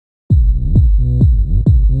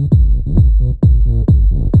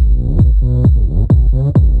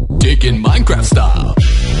Minecraft style.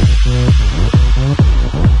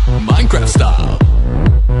 Minecraft style.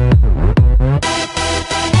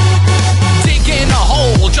 Dig in a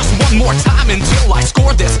hole just one more time until I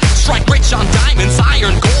score this. Strike rich on diamonds,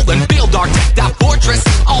 iron, gold, and build our decked out fortress.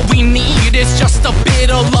 All we need is just a bit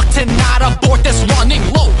of luck to not abort this. Running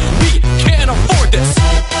low, we can't afford this.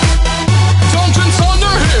 Dungeons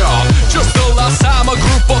under here. Just the last time a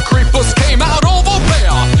group of creepers came out over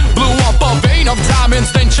there. Blew up a vein of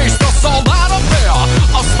diamonds, then chased us all out of there.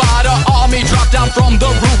 A spider army dropped down from the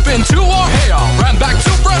roof into our hair. Ran back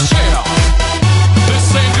to fresh air.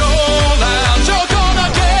 This ain't your land, you're gonna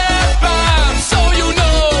get banned. So you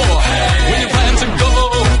know, when you plan to go,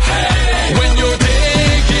 when you're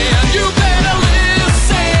digging, you better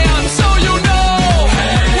listen. So you know,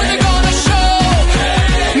 when you're gonna show,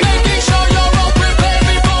 making sure you're all prepared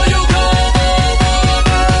before you go.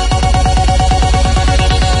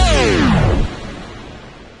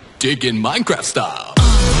 Digging Minecraft style.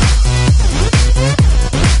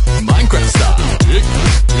 Minecraft style. Dig,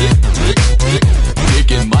 dig, dig, dig.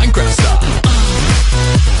 Digging Minecraft style.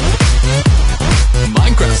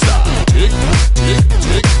 Minecraft style. Dig, dig,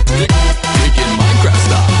 dig, dig. Digging Minecraft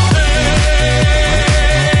style. Hey,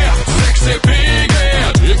 sexy pig.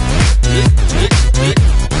 Dig, dig, dig, dig.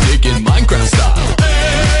 Digging Minecraft style.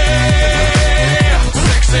 Hey,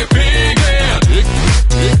 sexy pig. Dig,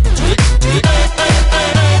 dig, dig, dig.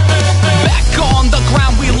 Back on the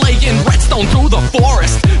ground we lay in redstone through the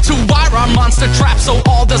forest to wire our monster trap so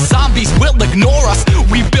all the zombies will ignore us.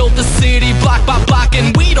 We build the city block by block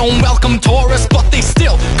and we don't welcome tourists, but they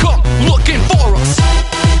still come looking for us.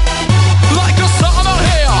 Like a sauna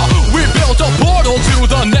hair, we built a portal to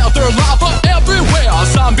the nether, lava everywhere.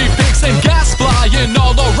 Zombie pigs and gas flying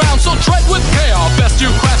all around, so tread with care. Best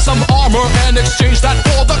you craft some armor and exchange that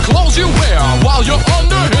for the clothes you wear while you're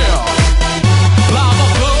under here. Lava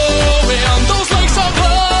flowing, those lakes are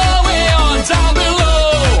glowing down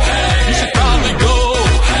below. You should probably go,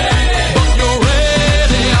 but you're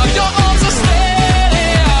ready. Your arms are steady.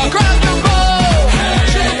 Grab your bow,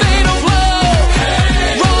 shoot the fatal blow.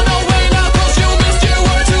 Run away now 'cause you missed, you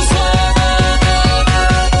were too slow.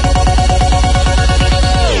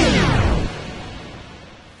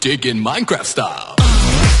 Digging Minecraft style.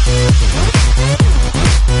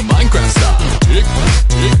 Minecraft style. Dig,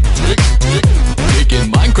 dig, dig, dig. Digging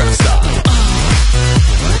Minecraft style.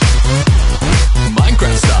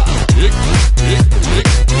 Minecraft style. Dig, dig, dig,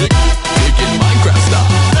 dig. Digging Minecraft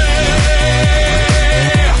style. Hey,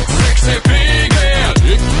 sexy pig.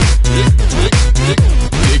 Dig, dig, dig, dig.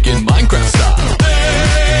 Digging Minecraft style. Hey,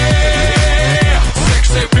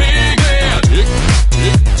 sexy pig. Dig,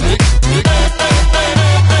 dig, dig, dig.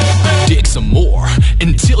 Dig some more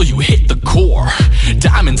until you hit the core.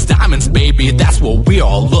 Diamonds, diamonds, baby, that's what we're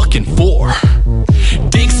all looking for.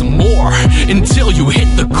 Dig some more until you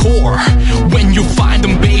hit the core. When you find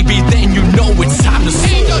them, baby, then you know it's time to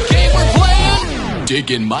see the game we're playing.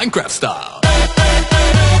 Digging Minecraft style.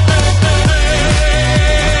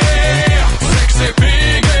 Sexy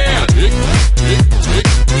pig. Dig, dig, dig,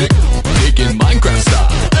 dig. Digging Minecraft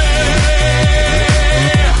style.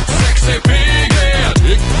 Sexy pig.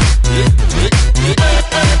 Dig, dig, dig, dig.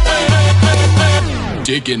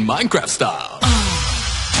 Digging Minecraft style.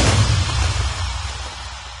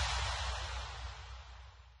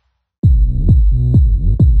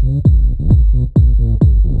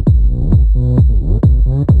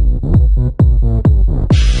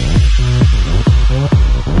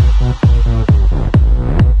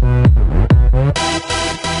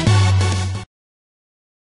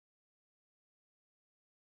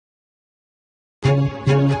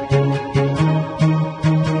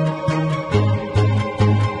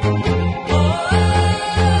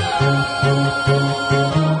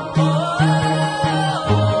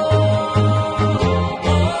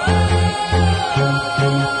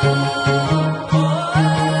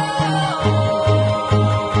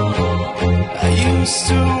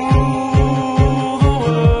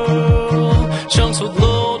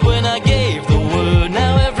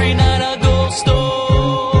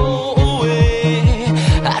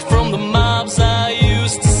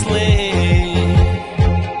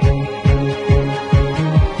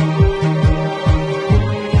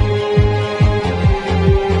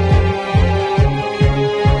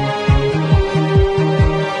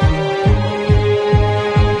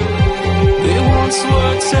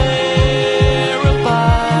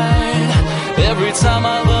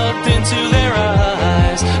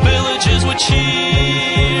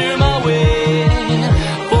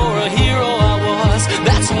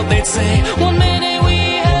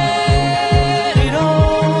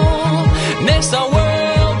 Next our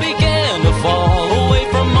world began to fall away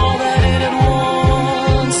from all that it had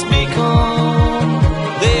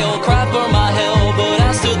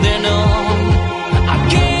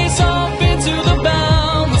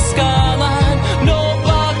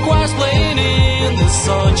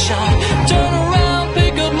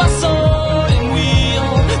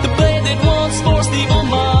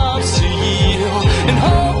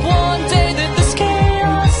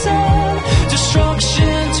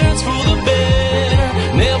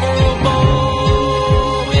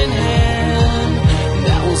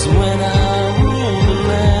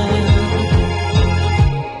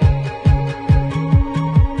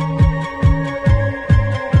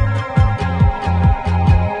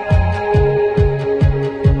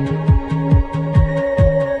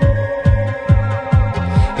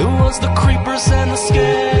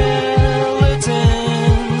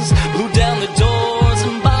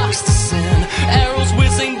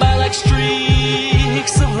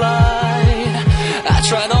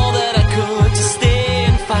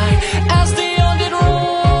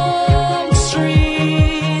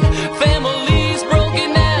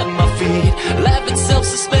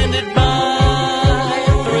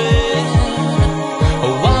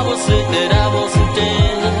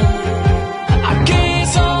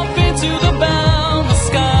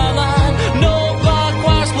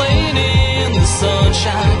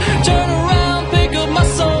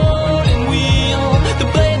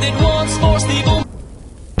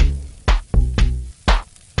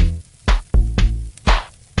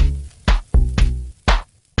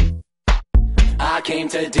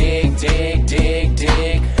to dig, dig, dig,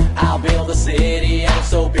 dig. I'll build a city out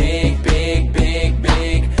so big, big, big,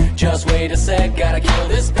 big. Just wait a sec, gotta kill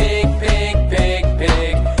this pig, pig, pig,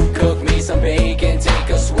 pig. Cook me some bacon, take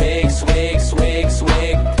a swig, swig, swig,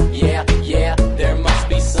 swig. Yeah, yeah, there must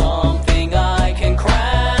be something I can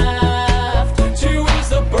craft to ease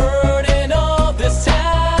the burden of this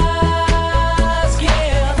task.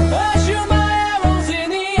 Yeah, I shoot my arrows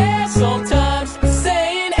in the air sometimes,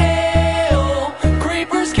 saying "Ayo,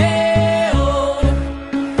 creepers killed.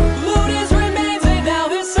 Loot his remains and now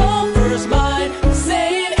his sulfur's mine."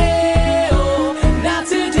 Saying "Ayo, not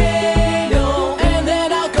today, no." And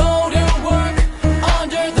then I'll go to work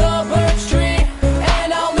under the birch tree, and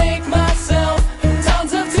I'll make myself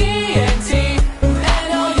tons of TNT, and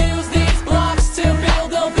I'll use these blocks to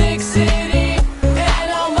build a big city, and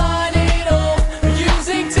I'll mine it all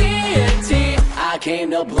using TNT. I came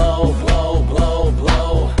to blow, blow, blow,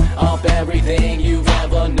 blow up everything you've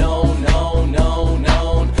ever known, known, known,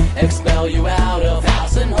 known. Expel you out of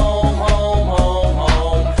house and home, home, home,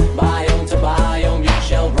 home. Biome to biome you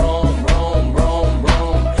shall roam, roam, roam,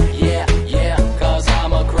 roam. Yeah, yeah, 'cause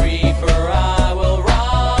I'm a creeper, I will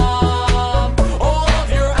rob all of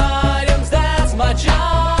your items, that's my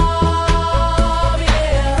job.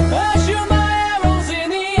 Yeah, I shoot my arrows in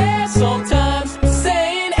the air sometimes,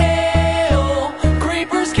 saying "Ayo,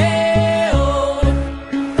 creepers killed."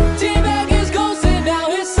 T-Bag is ghost and now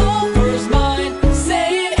his sulfur's mine,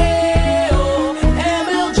 saying "Ayo,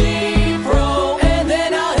 MLG Pro." And then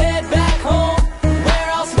I'll head back home, where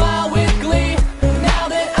I'll smile with glee, now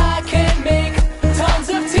that I can make tons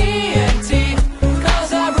of TNT.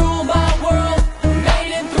 'Cause I rule my world,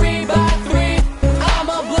 made in 3x3.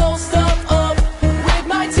 I'ma blow stuff up with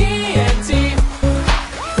my TNT.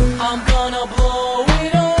 I'm gonna blow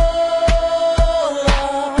it all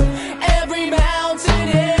up, every mountain,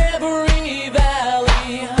 every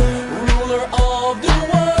valley. Ruler of the